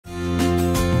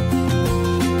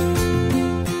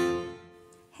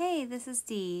this is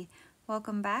Dee.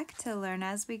 Welcome back to Learn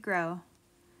As We Grow.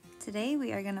 Today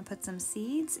we are going to put some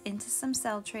seeds into some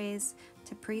cell trays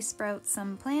to pre-sprout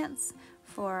some plants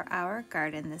for our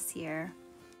garden this year.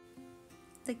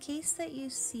 The case that you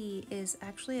see is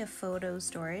actually a photo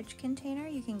storage container.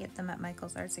 You can get them at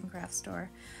Michael's Arts and Crafts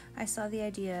store. I saw the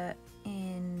idea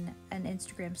in an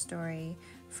Instagram story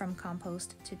from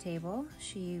Compost to Table.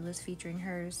 She was featuring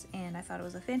hers and I thought it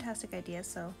was a fantastic idea,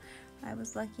 so I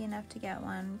was lucky enough to get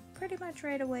one pretty much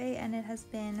right away, and it has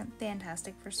been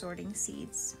fantastic for sorting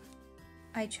seeds.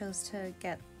 I chose to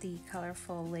get the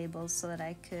colorful labels so that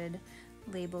I could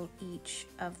label each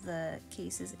of the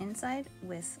cases inside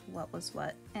with what was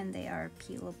what, and they are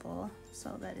peelable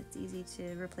so that it's easy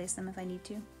to replace them if I need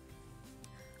to.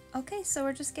 Okay, so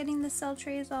we're just getting the cell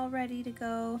trays all ready to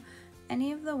go.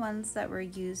 Any of the ones that were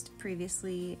used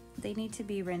previously, they need to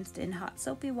be rinsed in hot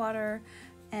soapy water,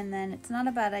 and then it's not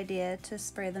a bad idea to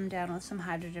spray them down with some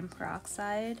hydrogen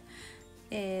peroxide.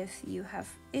 If you have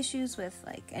issues with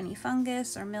like any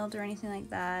fungus or mildew or anything like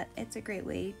that, it's a great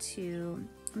way to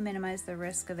minimize the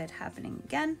risk of it happening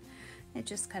again. It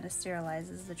just kind of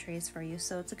sterilizes the trays for you,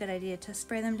 so it's a good idea to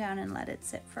spray them down and let it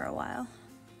sit for a while.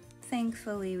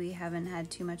 Thankfully, we haven't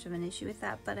had too much of an issue with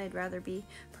that, but I'd rather be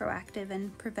proactive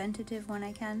and preventative when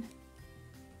I can.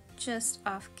 Just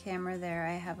off camera there,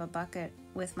 I have a bucket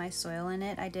with my soil in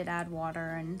it. I did add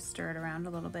water and stir it around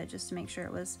a little bit just to make sure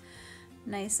it was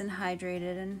nice and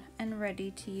hydrated and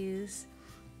ready to use.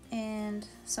 And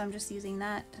so I'm just using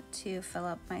that to fill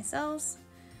up my cells.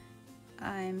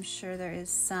 I'm sure there is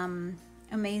some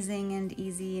amazing and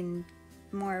easy and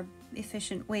more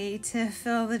efficient way to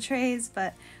fill the trays,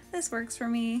 but this works for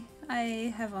me.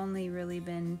 I have only really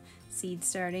been seed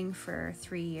starting for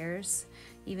 3 years,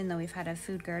 even though we've had a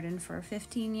food garden for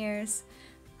 15 years.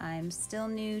 I'm still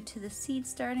new to the seed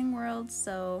starting world,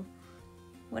 so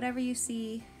whatever you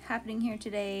see happening here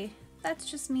today,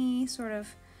 that's just me sort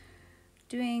of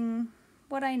doing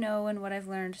what I know and what I've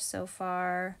learned so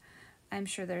far. I'm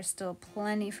sure there's still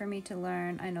plenty for me to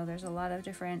learn. I know there's a lot of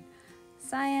different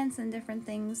science and different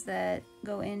things that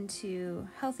go into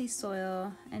healthy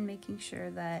soil and making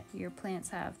sure that your plants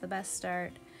have the best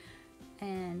start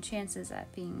and chances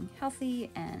at being healthy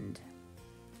and,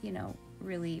 you know,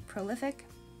 really prolific.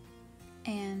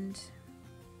 And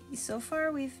so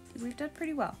far we've done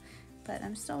pretty well, but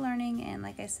I'm still learning, and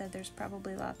like I said, there's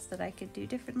probably lots that I could do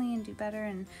differently and do better,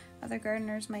 and other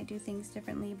gardeners might do things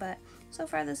differently, but so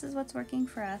far this is what's working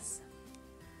for us.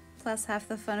 Plus, half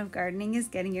the fun of gardening is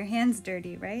getting your hands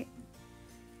dirty, right?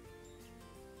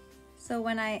 So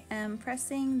when I am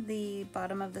pressing the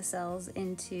bottom of the cells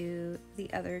into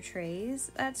the other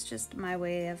trays, that's just my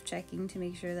way of checking to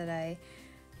make sure that I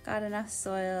got enough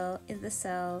soil in the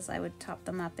cells. I would top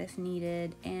them up if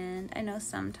needed, and I know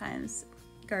sometimes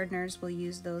gardeners will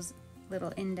use those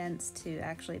little indents to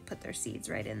actually put their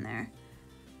seeds right in there.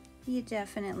 You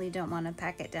definitely don't want to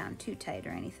pack it down too tight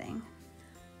or anything.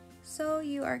 So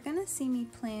you are going to see me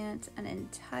plant an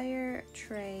entire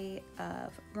tray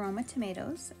of Roma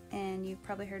tomatoes, and you've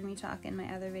probably heard me talk in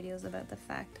my other videos about the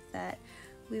fact that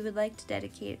we would like to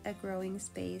dedicate a growing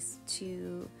space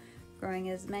to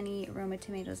growing as many Roma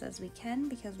tomatoes as we can,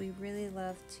 because we really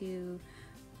love to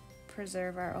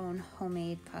preserve our own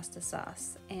homemade pasta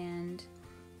sauce. And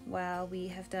while we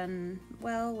have done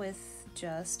well with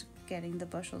just getting the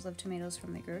bushels of tomatoes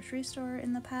from the grocery store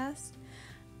in the past,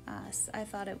 I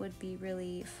thought it would be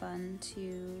really fun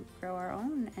to grow our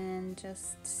own and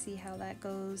just see how that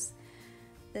goes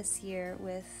this year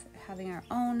with having our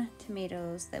own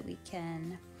tomatoes that we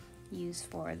can use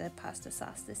for the pasta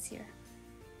sauce this year.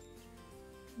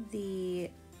 The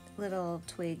little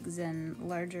twigs and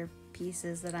larger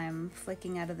pieces that I'm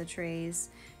flicking out of the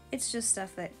trays, it's just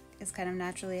stuff that is kind of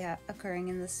naturally occurring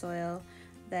in the soil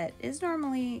that is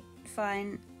normally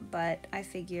fine, but I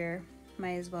figure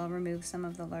might as well remove some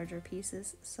of the larger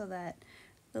pieces so that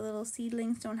the little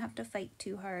seedlings don't have to fight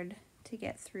too hard to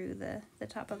get through the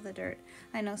top of the dirt.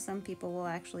 I know some people will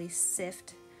actually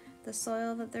sift the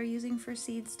soil that they're using for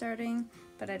seed starting,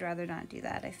 but I'd rather not do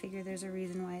that. I figure there's a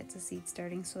reason why it's a seed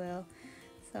starting soil,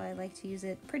 so I like to use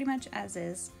it pretty much as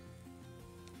is.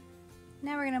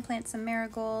 Now we're going to plant some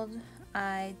marigold.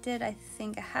 I did, I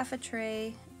think, a half a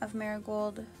tray of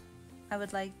marigold. I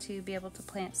would like to be able to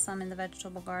plant some in the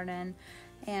vegetable garden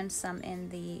and some in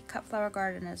the cut flower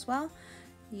garden as well.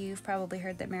 You've probably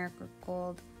heard that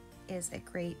marigold is a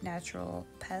great natural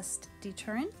pest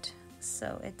deterrent,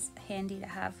 so it's handy to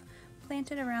have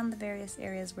planted around the various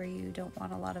areas where you don't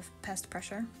want a lot of pest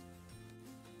pressure.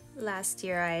 Last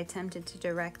year I attempted to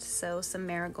direct sow some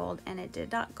marigold and it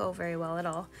did not go very well at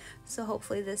all, so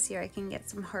hopefully this year I can get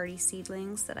some hardy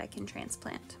seedlings that I can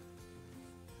transplant.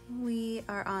 We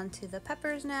are on to the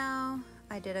peppers now.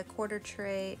 I did a quarter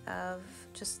tray of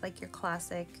just like your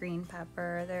classic green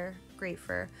pepper. They're great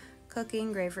for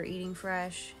cooking, great for eating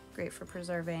fresh, great for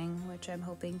preserving, which I'm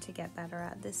hoping to get better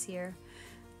at this year.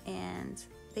 And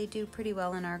they do pretty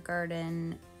well in our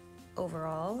garden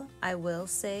overall. I will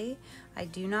say I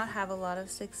do not have a lot of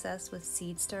success with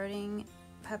seed starting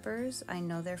peppers. I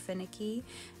know they're finicky,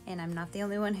 and I'm not the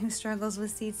only one who struggles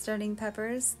with seed starting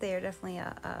peppers. They are definitely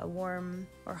a warm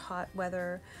or hot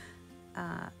weather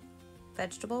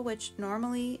vegetable, which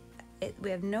normally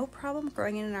we have no problem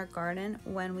growing it in our garden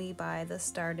when we buy the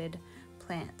started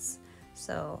plants.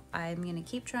 So I'm gonna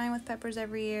keep trying with peppers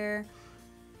every year,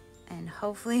 and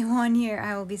hopefully one year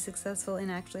I will be successful in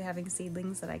actually having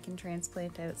seedlings that I can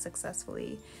transplant out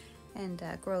successfully and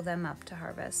grow them up to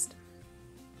harvest.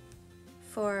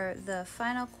 For the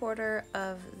final quarter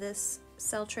of this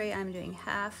cell tray, I'm doing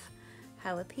half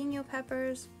jalapeno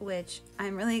peppers, which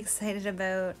I'm really excited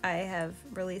about. I have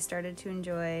really started to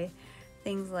enjoy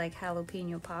things like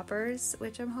jalapeno poppers,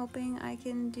 which I'm hoping I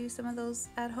can do some of those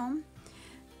at home.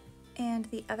 And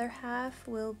the other half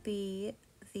will be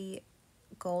the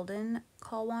golden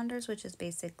Colwanders, which is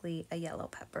basically a yellow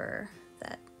pepper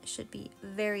that should be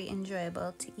very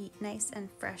enjoyable to eat nice and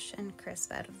fresh and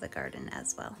crisp out of the garden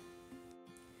as well.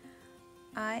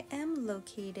 I am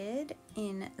located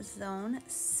in Zone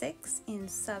 6 in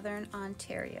Southern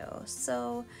Ontario.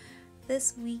 So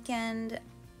this weekend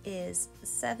is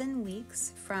 7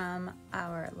 weeks from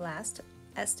our last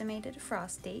estimated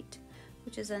frost date,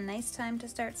 which is a nice time to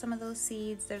start some of those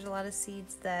seeds. There's a lot of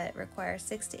seeds that require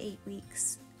 6 to 8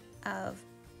 weeks of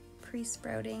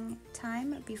pre-sprouting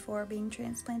time before being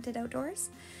transplanted outdoors.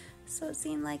 So it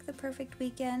seemed like the perfect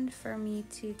weekend for me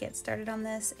to get started on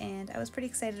this, and I was pretty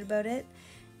excited about it.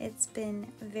 It's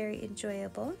been very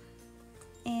enjoyable,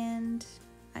 and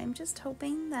I'm just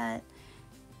hoping that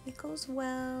it goes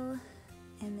well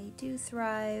and they do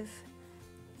thrive,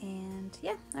 and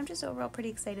yeah, I'm just overall pretty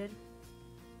excited.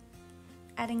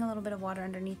 Adding a little bit of water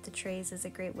underneath the trays is a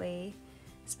great way,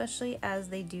 especially as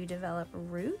they do develop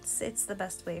roots. It's the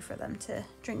best way for them to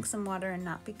drink some water and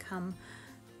not become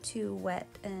too wet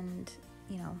and,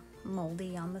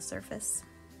 moldy on the surface.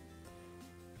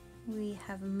 We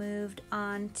have moved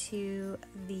on to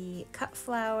the cut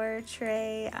flower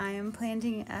tray. I am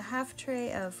planting a half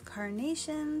tray of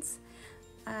carnations.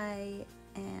 I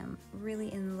am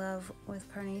really in love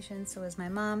with carnations. So is my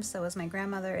mom, so is my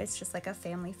grandmother. It's just like a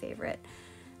family favorite.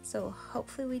 So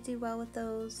hopefully we do well with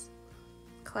those.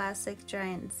 Classic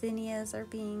giant zinnias are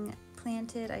being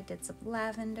planted. I did some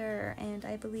lavender, and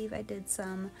I believe I did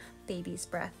some baby's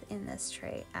breath in this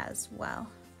tray as well.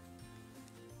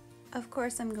 Of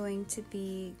course, I'm going to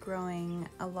be growing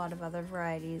a lot of other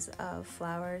varieties of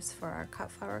flowers for our cut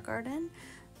flower garden.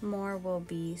 More will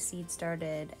be seed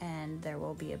started, and there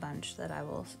will be a bunch that I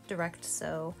will direct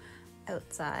sow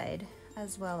outside,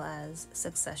 as well as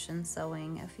succession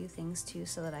sowing a few things too,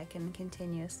 so that I can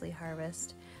continuously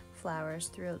harvest flowers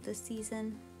throughout the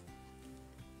season.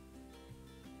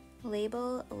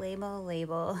 Label, label,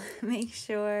 label. Make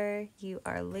sure you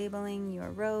are labeling your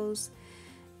rows.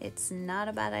 It's not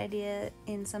a bad idea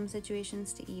in some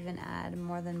situations to even add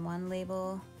more than one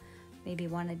label, maybe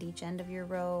one at each end of your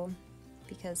row,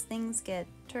 because things get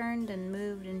turned and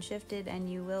moved and shifted and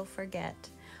you will forget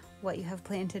what you have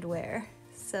planted where.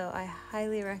 So I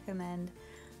highly recommend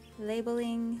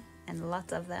labeling, and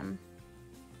lots of them.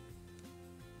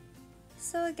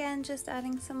 So again, just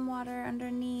adding some water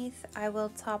underneath. I will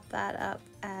top that up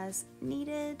as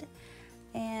needed,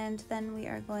 and then we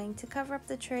are going to cover up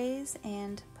the trays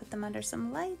and put them under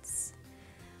some lights.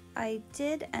 I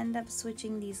did end up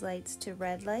switching these lights to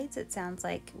red lights. It sounds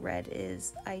like red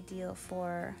is ideal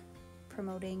for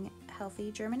promoting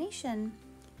healthy germination.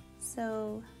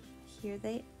 So here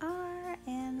they are,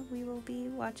 and we will be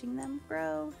watching them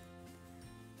grow.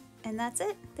 And that's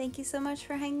it. Thank you so much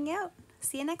for hanging out.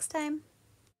 See you next time.